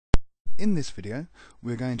In this video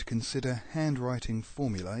we're going to consider handwriting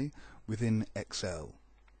formulae within Excel.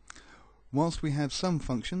 Whilst we have some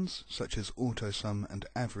functions such as AutoSum and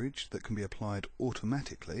average that can be applied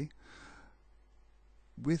automatically,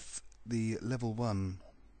 with the level 1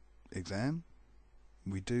 exam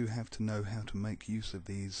we do have to know how to make use of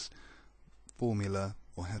these formula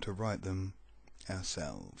or how to write them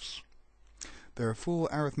ourselves. There are 4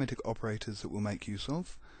 arithmetic operators that we'll make use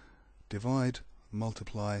of: divide,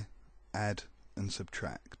 multiply, add and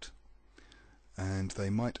subtract, and they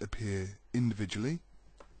might appear individually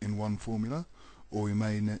in one formula, or we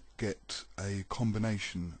may get a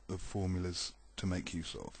combination of formulas to make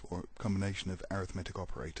use of, or a combination of arithmetic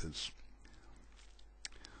operators.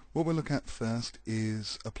 What we'll look at first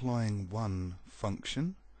is applying one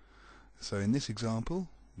function. So in this example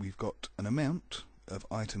we've got an amount of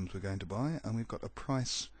items we're going to buy and we've got a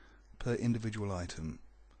price per individual item.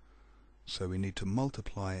 So we need to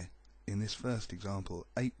multiply, in this first example,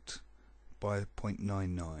 8 by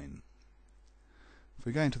 0.99. If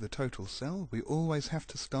we go into the total cell, we always have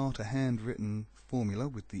to start a handwritten formula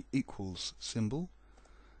with the equals symbol,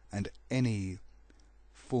 and any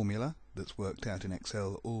formula that's worked out in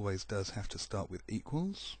Excel always does have to start with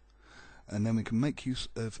equals. And then we can make use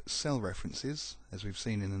of cell references, as we've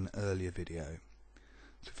seen in an earlier video.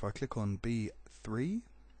 So if I click on B3,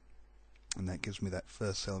 and that gives me that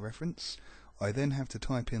first cell reference, I then have to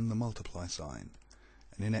type in the multiply sign,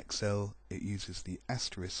 and in Excel it uses the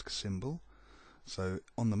asterisk symbol. So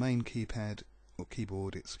on the main keypad or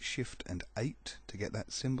keyboard it's Shift and 8 to get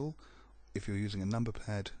that symbol. If you're using a number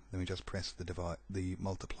pad, then we just press the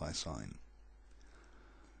multiply sign.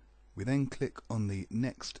 We then click on the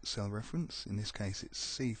next cell reference, in this case it's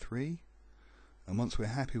C3, and once we're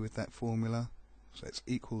happy with that formula, so it's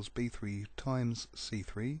equals B3 times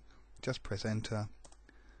C3, just press enter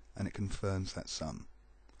and it confirms that sum.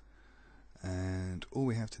 And all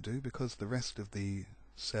we have to do, because the rest of the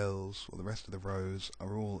cells or the rest of the rows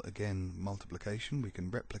are all again multiplication, we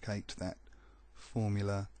can replicate that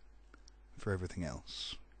formula for everything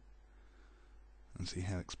else and see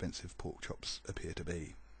how expensive pork chops appear to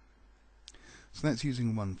be. So that's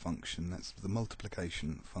using one function, that's the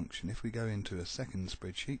multiplication function. If we go into a second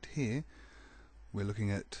spreadsheet, here we're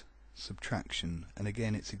looking at subtraction, and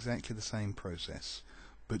again it's exactly the same process,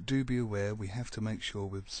 but do be aware we have to make sure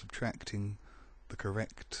we're subtracting the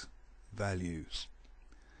correct values.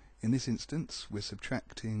 In this instance we're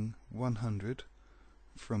subtracting 100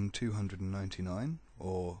 from 299,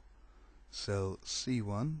 or cell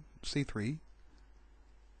C3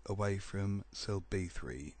 away from cell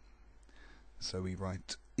B3. So we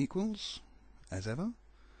write equals as ever,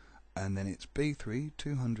 and then it's B3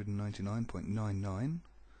 299.99,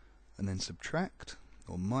 and then subtract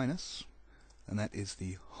or minus, and that is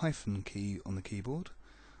the hyphen key on the keyboard,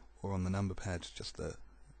 or on the number pad just the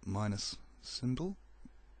minus symbol.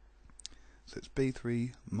 So it's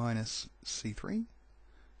B3 minus C3.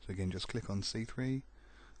 So again just click on C3,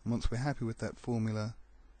 and once we're happy with that formula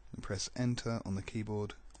we press enter on the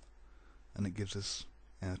keyboard and it gives us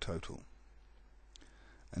our total.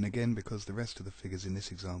 And again, because the rest of the figures in this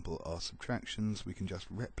example are subtractions, we can just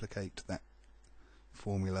replicate that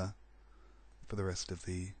formula for the rest of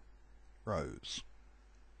the rows.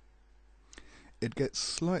 It gets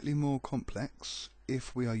slightly more complex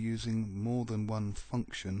if we are using more than one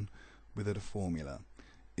function within a formula.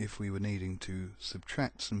 If we were needing to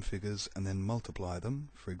subtract some figures and then multiply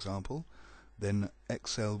them, for example, then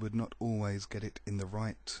Excel would not always get it in the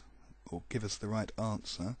right, or give us the right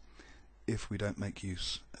answer, if we don't make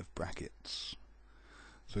use of brackets.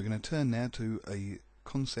 So we're going to turn now to a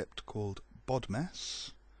concept called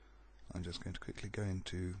BODMAS. I'm just going to quickly go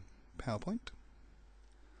into PowerPoint.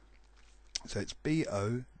 So it's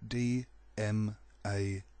BODMAS,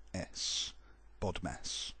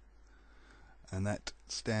 BODMAS, and that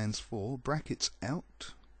stands for brackets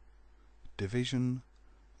out, division,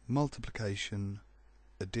 multiplication,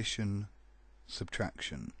 addition,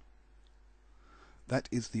 subtraction. That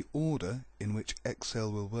is the order in which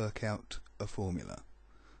Excel will work out a formula.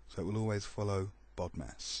 So it will always follow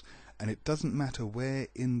BODMAS. And it doesn't matter where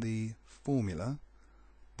in the formula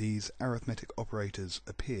these arithmetic operators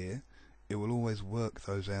appear, it will always work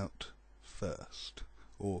those out first,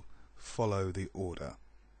 or follow the order.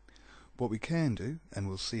 What we can do, and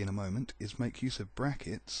we'll see in a moment, is make use of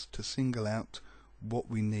brackets to single out what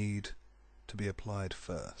we need to be applied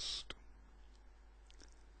first.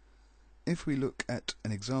 If we look at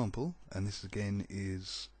an example, and this again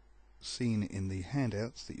is seen in the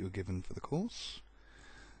handouts that you were given for the course,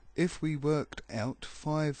 if we worked out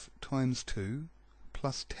 5 times 2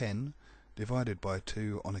 plus 10 divided by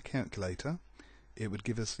 2 on a calculator, it would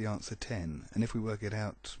give us the answer 10. And if we work it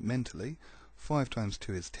out mentally, 5 times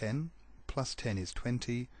 2 is 10, plus 10 is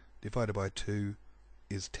 20, divided by 2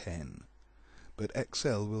 is 10. But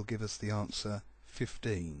Excel will give us the answer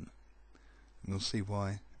 15. And we'll see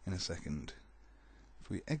why in a second.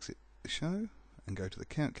 If we exit the show and go to the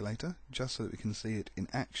calculator, just so that we can see it in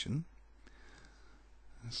action.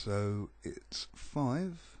 So it's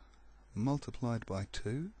 5 multiplied by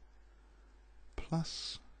 2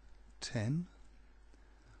 plus 10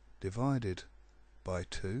 divided by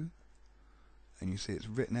 2, and you see it's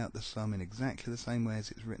written out the sum in exactly the same way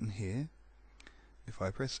as it's written here. If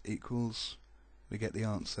I press equals, we get the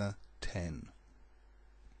answer 10.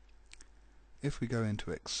 If we go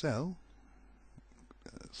into Excel,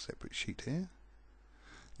 a separate sheet here,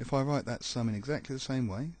 if I write that sum in exactly the same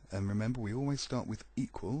way, and remember we always start with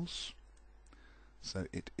equals, so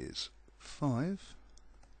it is 5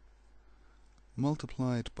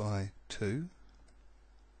 multiplied by 2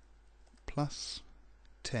 plus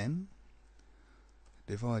 10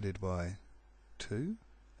 divided by 2,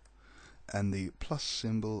 and the plus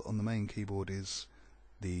symbol on the main keyboard is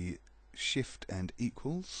the shift and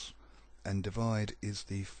equals, and divide is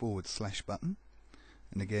the / button.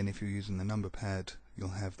 And again, if you're using the number pad, you'll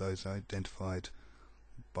have those identified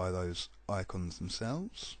by those icons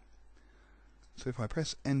themselves. So if I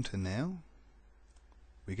press enter now,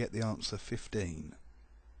 we get the answer 15.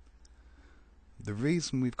 The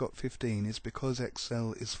reason we've got 15 is because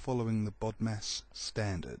Excel is following the BODMAS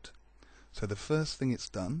standard. So the first thing it's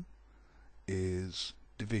done is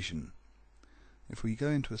division. If we go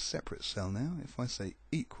into a separate cell now, if I say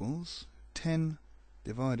equals 10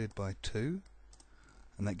 divided by 2,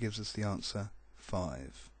 and that gives us the answer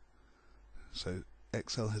 5. So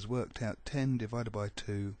Excel has worked out 10 divided by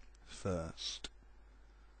 2 first.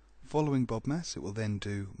 Following BODMAS, it will then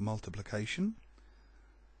do multiplication.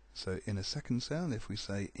 So in a second cell, if we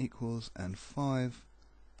say equals and 5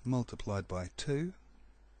 multiplied by 2,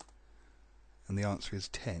 and the answer is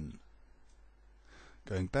 10.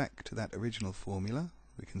 Going back to that original formula,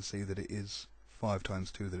 we can see that it is 5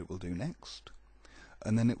 times 2 that it will do next,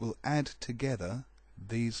 and then it will add together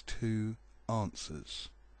these two answers.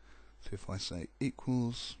 So if I say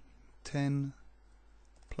equals 10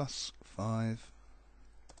 plus 5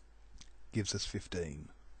 gives us 15.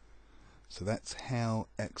 So that's how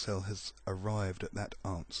Excel has arrived at that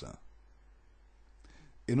answer.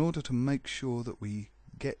 In order to make sure that we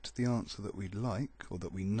get the answer that we'd like, or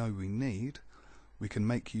that we know we need, we can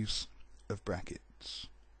make use of brackets.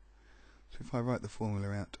 So if I write the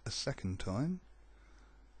formula out a second time,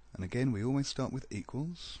 and again we always start with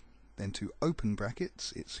equals, then to open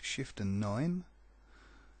brackets it's shift and 9,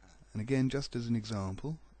 and again just as an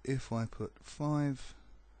example, if I put 5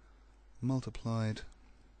 multiplied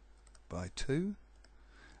by 2,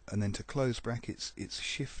 and then to close brackets it's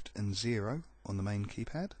shift and 0 on the main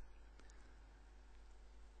keypad,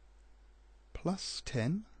 plus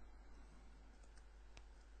 10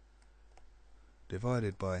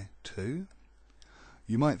 divided by 2.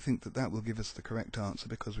 You might think that that will give us the correct answer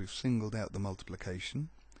because we've singled out the multiplication,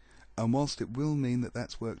 and whilst it will mean that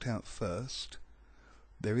that's worked out first,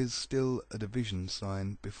 there is still a division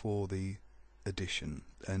sign before the addition,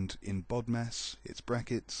 and in BODMAS it's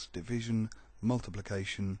brackets, division,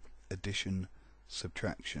 multiplication, addition,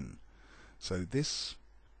 subtraction. So this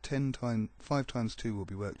 5 times 2 will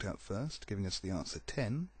be worked out first, giving us the answer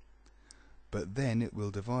 10, but then it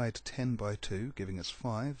will divide 10 by 2, giving us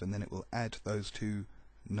 5, and then it will add those two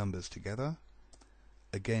numbers together,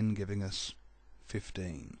 again giving us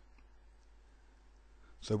 15.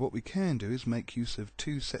 So what we can do is make use of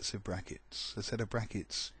two sets of brackets, a set of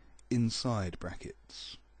brackets inside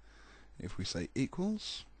brackets. If we say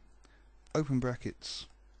equals, open brackets,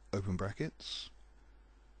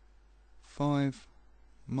 5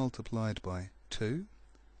 multiplied by 2,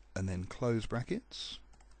 and then close brackets,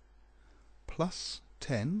 plus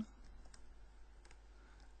 10,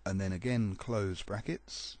 and then again close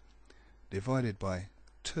brackets, divided by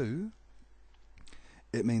 2,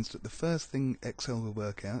 it means that the first thing Excel will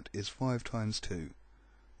work out is 5 times 2,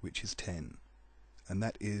 which is 10, and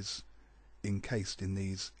that is encased in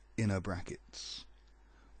these inner brackets.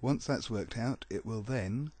 Once that's worked out, it will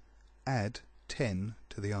then add 10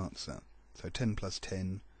 to the answer. So 10 plus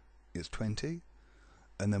 10 is 20,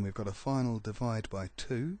 and then we've got a final divide by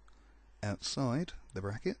 2 outside the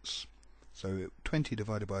brackets. So 20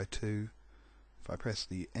 divided by 2, if I press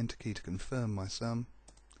the enter key to confirm my sum,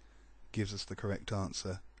 gives us the correct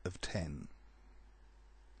answer of 10.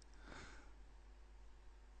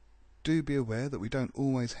 Do be aware that we don't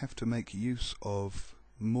always have to make use of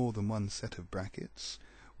more than one set of brackets.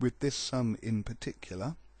 With this sum in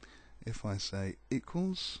particular, if I say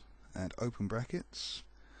equals and open brackets,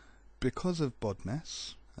 because of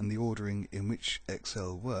BODMAS and the ordering in which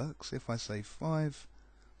Excel works, if I say 5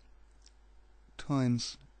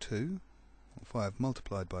 times 2, or 5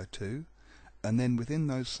 multiplied by 2, and then within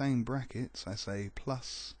those same brackets I say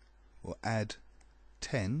plus or add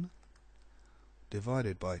 10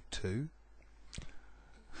 divided by 2,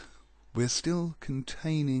 we're still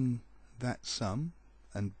containing that sum,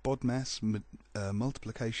 and BODMAS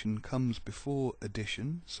multiplication comes before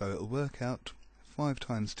addition, so it'll work out 5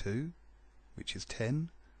 times 2, which is 10,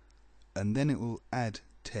 and then it will add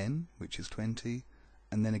 10, which is 20,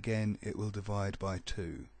 and then again it will divide by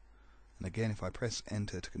 2. And again, if I press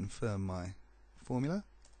enter to confirm my formula,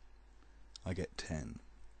 I get 10.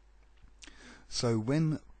 So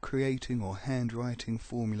when creating or handwriting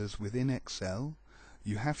formulas within Excel,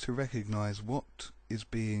 you have to recognize what is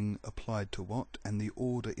being applied to what and the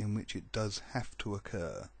order in which it does have to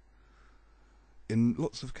occur. In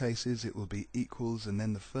lots of cases it will be equals, and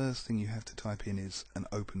then the first thing you have to type in is an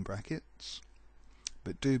open brackets,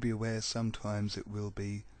 but do be aware sometimes it will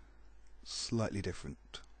be slightly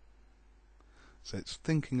different. So it's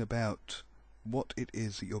thinking about what it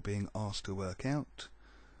is that you're being asked to work out,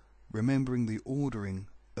 remembering the ordering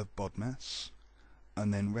of BODMAS,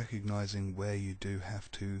 and then recognizing where you do have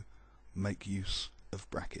to make use of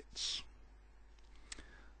brackets.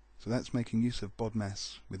 So that's making use of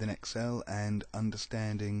BODMAS within Excel and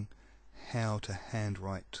understanding how to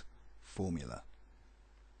handwrite formula.